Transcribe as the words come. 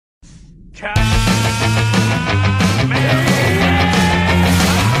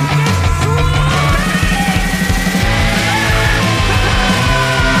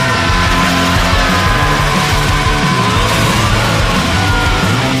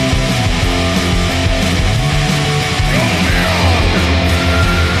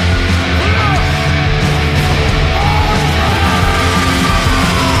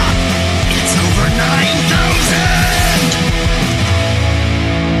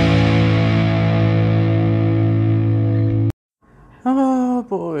Oh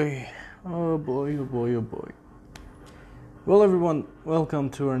boy, oh boy, oh boy, oh boy. Well, everyone, welcome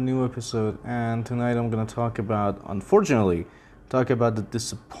to our new episode, and tonight I'm going to unfortunately, talk about the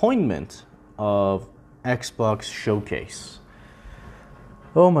disappointment of Xbox Showcase.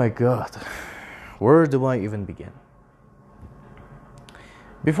 Oh my god, where do I even begin?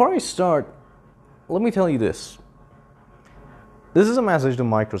 Before I start, let me tell you this. This is a message to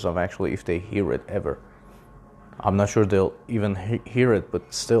Microsoft, actually, if they hear it ever. I'm not sure they'll even hear it,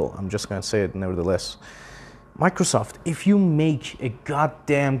 but still, I'm just going to say it nevertheless. Microsoft, if you make a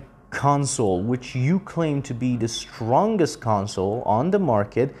goddamn console which you claim to be the strongest console on the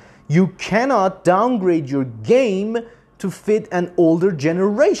market, you cannot downgrade your game to fit an older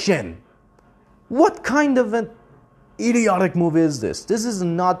generation. What kind of an idiotic move is this? This is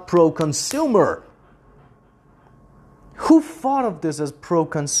not pro-consumer. Who thought of this as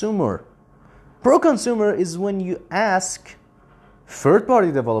pro-consumer? Pro-consumer is when you ask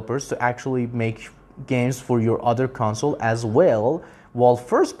third-party developers to actually make games for your other console as well, while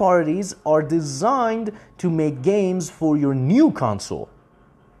first parties are designed to make games for your new console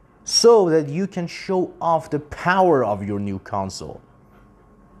so that you can show off the power of your new console.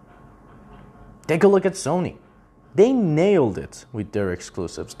 Take a look at Sony. They nailed it with their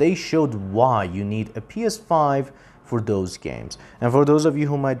exclusives. They showed why you need a PS5 for those games. And for those of you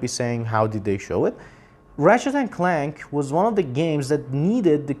who might be saying, how did they show it? Ratchet & Clank was one of the games that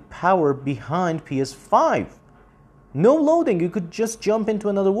needed the power behind PS5. No loading, you could just jump into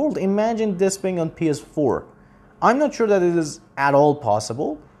another world. Imagine this being on PS4. I'm not sure that it is at all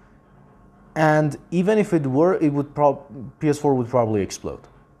possible. And even if it were, PS4 would probably explode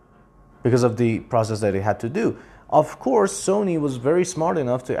because of the process that it had to do. Of course, Sony was very smart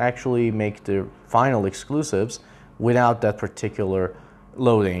enough to actually make the final exclusives without that particular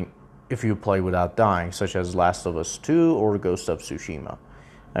loading if you play without dying, such as Last of Us 2 or Ghost of Tsushima.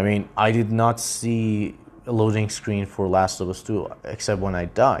 I mean, I did not see a loading screen for Last of Us 2 except when I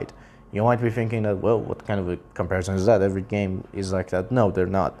died. You might be thinking that, well, what kind of a comparison is that? Every game is like that. No, they're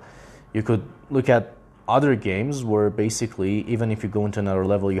not. You could look at other games where basically, even if you go into another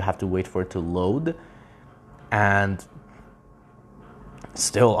level, you have to wait for it to load. And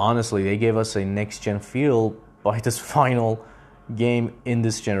still, honestly, they gave us a next-gen feel by this final game in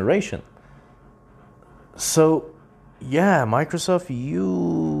this generation. So, yeah, Microsoft,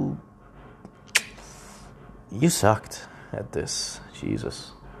 you sucked at this.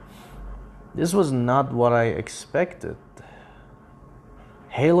 Jesus. This was not what I expected.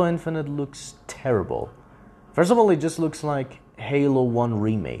 Halo Infinite looks terrible. First of all, it just looks like Halo 1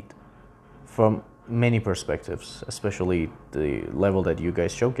 remade from many perspectives, especially the level that you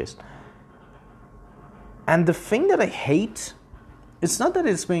guys showcased. And the thing that I hate, it's not that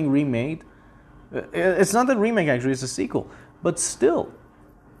it's being remade. It's not a remake, actually, it's a sequel. But still,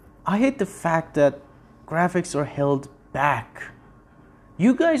 I hate the fact that graphics are held back.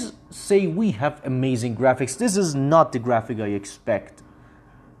 You guys say we have amazing graphics. This is not the graphic I expect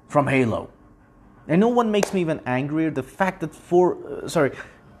from Halo. And no one makes me even angrier. The fact that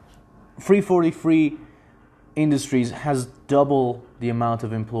 343 Industries has double the amount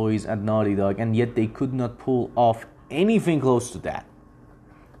of employees at Naughty Dog, and yet they could not pull off anything close to that.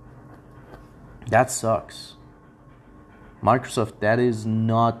 That sucks. Microsoft, that is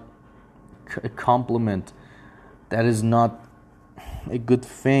not a compliment. That is not a good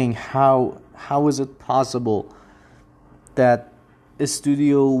thing. How is it possible that a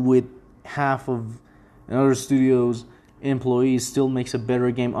studio with half of another studio's employees still makes a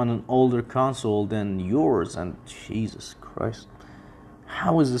better game on an older console than yours? And Jesus Christ,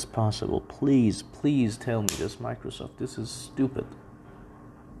 how is this possible? Please tell me this, Microsoft. This is stupid.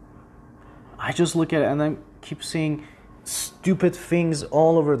 I just look at it and I keep seeing stupid things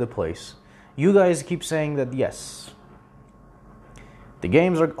all over the place. You guys keep saying that, yes, the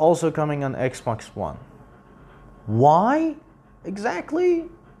games are also coming on Xbox One. Why exactly?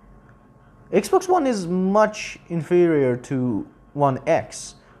 Xbox One is much inferior to One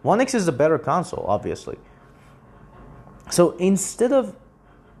X. One X is the better console, obviously. So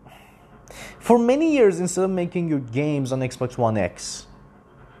for many years, instead of making your games on Xbox One X,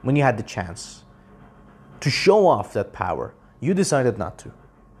 when you had the chance to show off that power, you decided not to.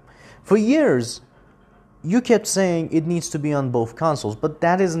 For years, you kept saying it needs to be on both consoles, but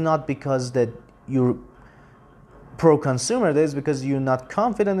that is not because that you're pro-consumer. That is because you're not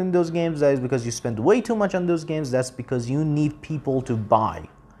confident in those games. That is because you spend way too much on those games. That's because you need people to buy.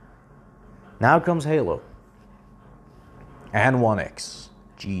 Now comes Halo and One X.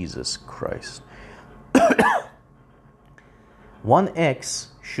 Jesus Christ. One X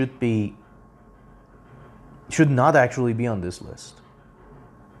should not actually be on this list.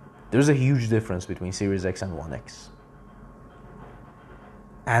 There's a huge difference between Series X and One X.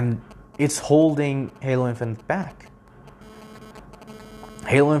 And it's holding Halo Infinite back.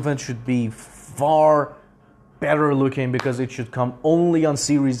 Halo Infinite should be far better looking because it should come only on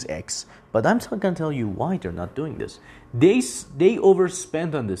Series X. But I'm not going to tell you why they're not doing this. They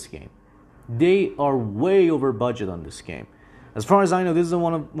overspent on this game. They are way over budget on this game. As far as I know, this is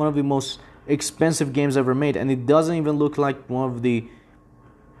one of the most expensive games ever made, and it doesn't even look like one of the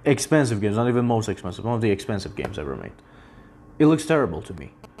expensive games, not even most expensive, one of the expensive games ever made. It looks terrible to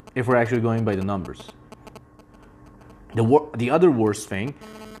me, if we're actually going by the numbers. The other worst thing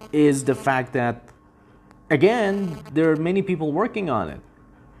is the fact that, again, there are many people working on it.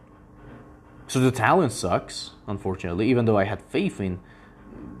 So the talent sucks, unfortunately, even though I had faith in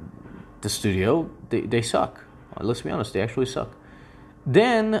the studio, they suck. Let's be honest, they actually suck.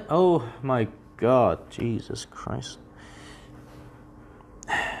 Then, oh my God, Jesus Christ.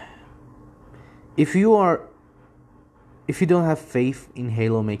 If you don't have faith in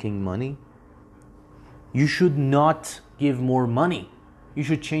Halo making money, you should not give more money. You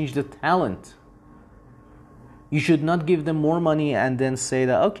should change the talent. You should not give them more money and then say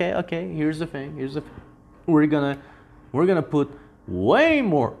that, okay, here's the thing. We're gonna put way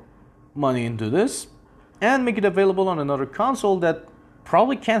more money into this and make it available on another console that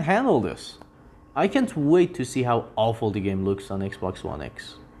probably can't handle this. I can't wait to see how awful the game looks on Xbox One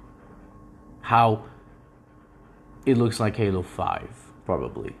X. How it looks like Halo 5,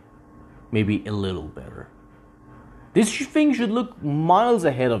 probably. Maybe a little better. This thing should look miles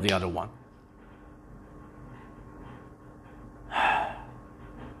ahead of the other one.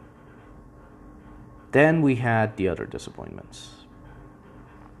 Then we had the other disappointments.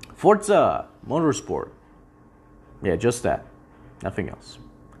 Forza Motorsport. Yeah, just that. Nothing else.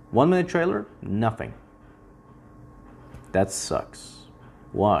 1 minute trailer, nothing. That sucks.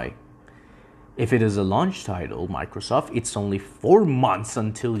 Why? If it is a launch title, Microsoft, it's only 4 months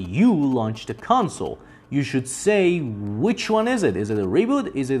until you launch the console. You should say, which one is it? Is it a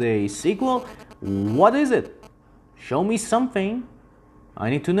reboot? Is it a sequel? What is it? Show me something. I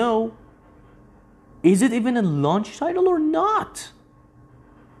need to know. Is it even a launch title or not?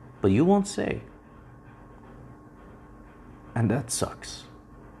 But you won't say. And that sucks.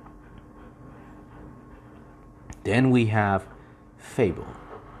 Then we have Fable.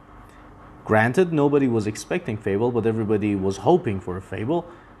 Granted, nobody was expecting Fable, but everybody was hoping for a Fable.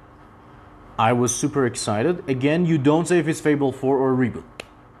 I was super excited. Again, you don't say if it's Fable 4 or a reboot.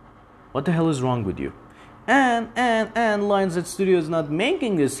 What the hell is wrong with you? And Lionsgate Studio is not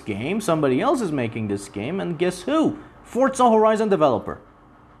making this game. Somebody else is making this game. And guess who? Forza Horizon developer.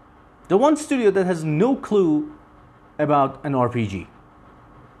 The one studio that has no clue about an RPG.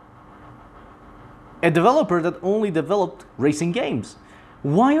 A developer that only developed racing games.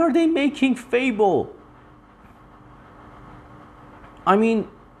 Why are they making Fable? I mean,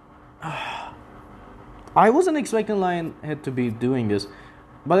 I wasn't expecting Lionhead to be doing this,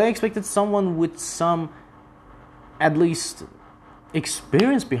 but I expected someone with some, at least,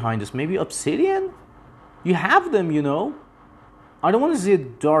 experience behind this. Maybe Obsidian? You have them, you know. I don't want to see a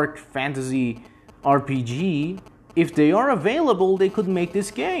dark fantasy RPG. If they are available, they could make this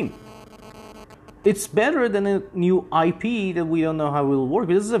game. It's better than a new IP that we don't know how it will work.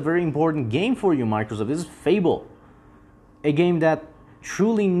 This is a very important game for you, Microsoft. This is Fable. A game that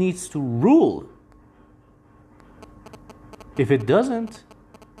truly needs to rule. If it doesn't,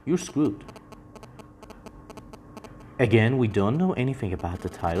 you're screwed. Again, we don't know anything about the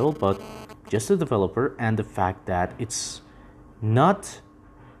title, but just the developer and the fact that it's not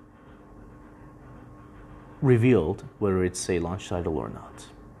revealed whether it's a launch title or not.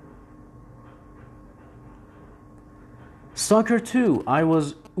 Stalker 2, I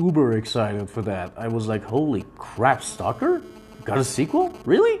was uber excited for that. I was like, holy crap, Stalker? Got a sequel?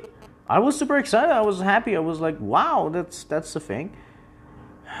 Really? I was super excited. I was happy. I was like, wow, that's the thing.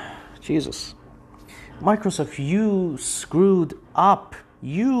 Jesus. Microsoft, you screwed up.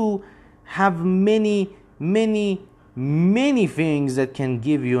 You have many things that can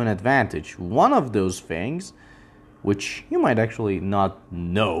give you an advantage. One of those things which you might actually not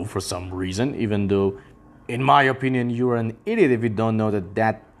know for some reason, even though, in my opinion, you're an idiot if you don't know that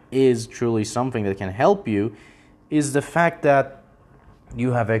that is truly something that can help you, is the fact that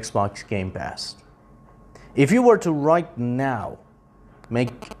you have Xbox Game Pass. If you were to right now make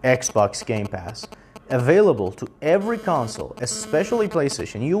Xbox Game Pass available to every console, especially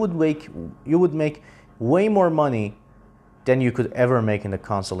PlayStation, you would make way more money than you could ever make in the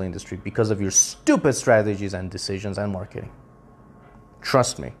console industry because of your stupid strategies and decisions and marketing.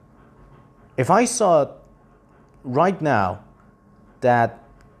 Trust me. If I saw right now that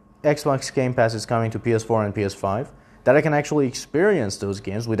Xbox Game Pass is coming to PS4 and PS5, that I can actually experience those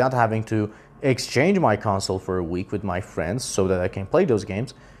games without having to exchange my console for a week with my friends so that I can play those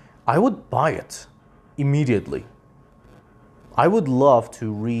games, I would buy it immediately. I would love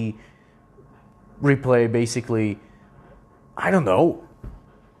to replay basically, I don't know,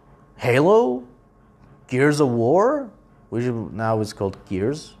 Halo, Gears of War, which now is called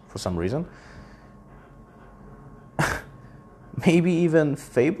Gears for some reason. Maybe even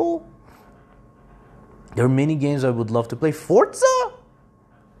Fable. There are many games I would love to play. Forza?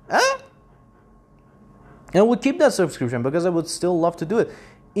 Huh? And I would keep that subscription because I would still love to do it.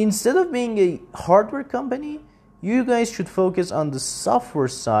 Instead of being a hardware company, you guys should focus on the software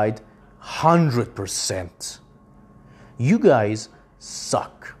side 100%. You guys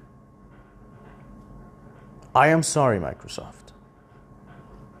suck. I am sorry, Microsoft.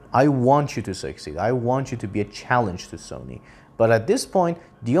 I want you to succeed. I want you to be a challenge to Sony. But at this point,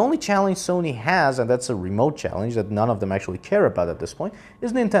 the only challenge Sony has, and that's a remote challenge that none of them actually care about at this point,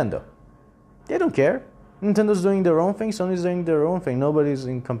 is Nintendo. They don't care. Nintendo's doing their own thing, Sony's doing their own thing. Nobody's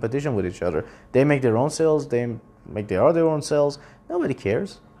in competition with each other. They make their own sales, they make their own sales. Nobody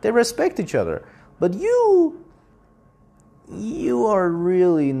cares. They respect each other. But you are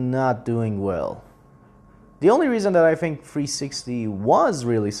really not doing well. The only reason that I think 360 was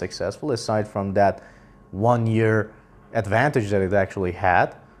really successful, aside from that 1 year advantage that it actually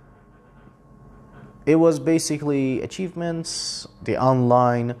had, it was basically achievements, the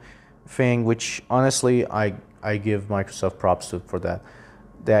online thing, which honestly I give Microsoft props to for that.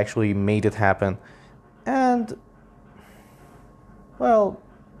 They actually made it happen. And, well,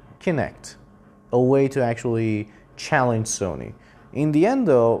 Kinect, a way to actually challenge Sony. In the end,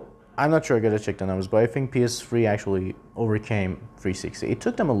 though, I'm not sure, I gotta check the numbers, but I think PS3 actually overcame 360. It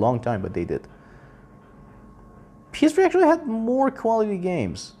took them a long time, but they did. PS3 actually had more quality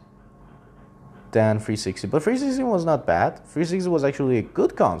games than 360, but 360 was not bad. 360 was actually a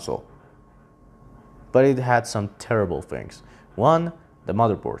good console, but it had some terrible things. One, the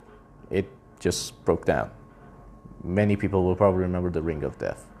motherboard. It just broke down. Many people will probably remember the Ring of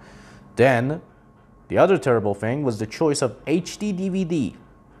Death. Then, the other terrible thing was the choice of HD DVD,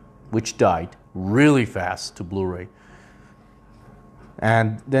 which died really fast to Blu-ray.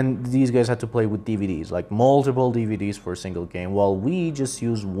 And then these guys had to play with DVDs, like multiple DVDs for a single game, while we just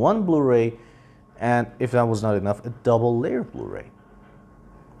used one Blu-ray, and if that was not enough, a double layer Blu-ray.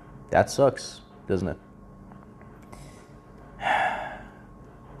 That sucks, doesn't it?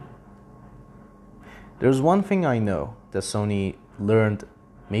 There's one thing I know that Sony learned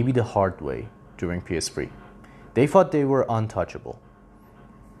maybe the hard way during PS3. They thought they were untouchable.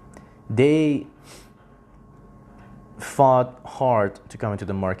 They fought hard to come into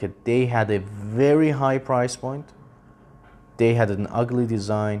the market. They had a very high price point. They had an ugly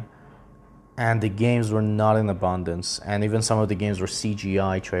design, and the games were not in abundance. And even some of the games were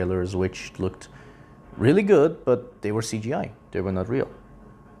CGI trailers, which looked really good, but they were CGI. They were not real.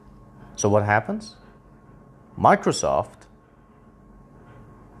 So what happens? Microsoft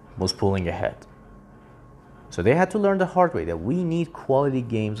was pulling ahead. So they had to learn the hard way that we need quality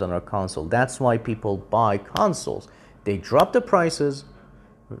games on our console. That's why people buy consoles. They drop the prices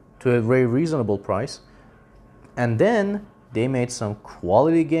to a very reasonable price, and then they made some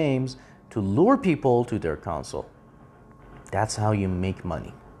quality games to lure people to their console. That's how you make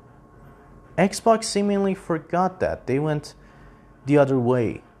money. Xbox seemingly forgot that. They went the other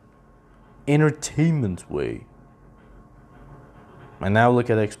way. Entertainment way. And now look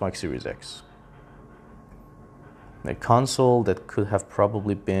at Xbox Series X. A console that could have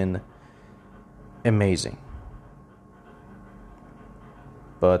probably been amazing.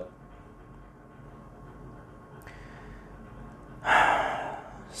 But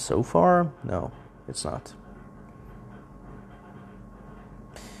so far, no, it's not.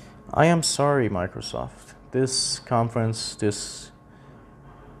 I am sorry, Microsoft. This conference, this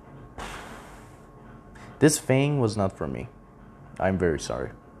thing was not for me. I'm very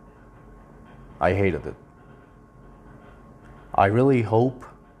sorry. I hated it. I really hope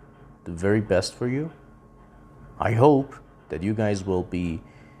the very best for you. I hope that you guys will be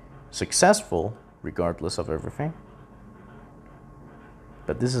successful regardless of everything.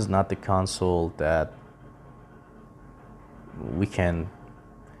 But this is not the console that we can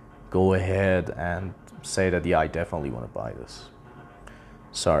go ahead and say that, yeah, I definitely want to buy this.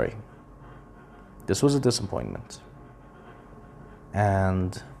 Sorry. This was a disappointment.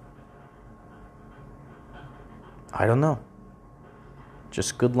 And I don't know.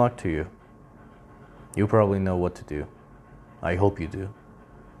 Just good luck to you. You probably know what to do. I hope you do.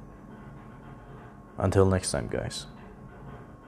 Until next time, guys.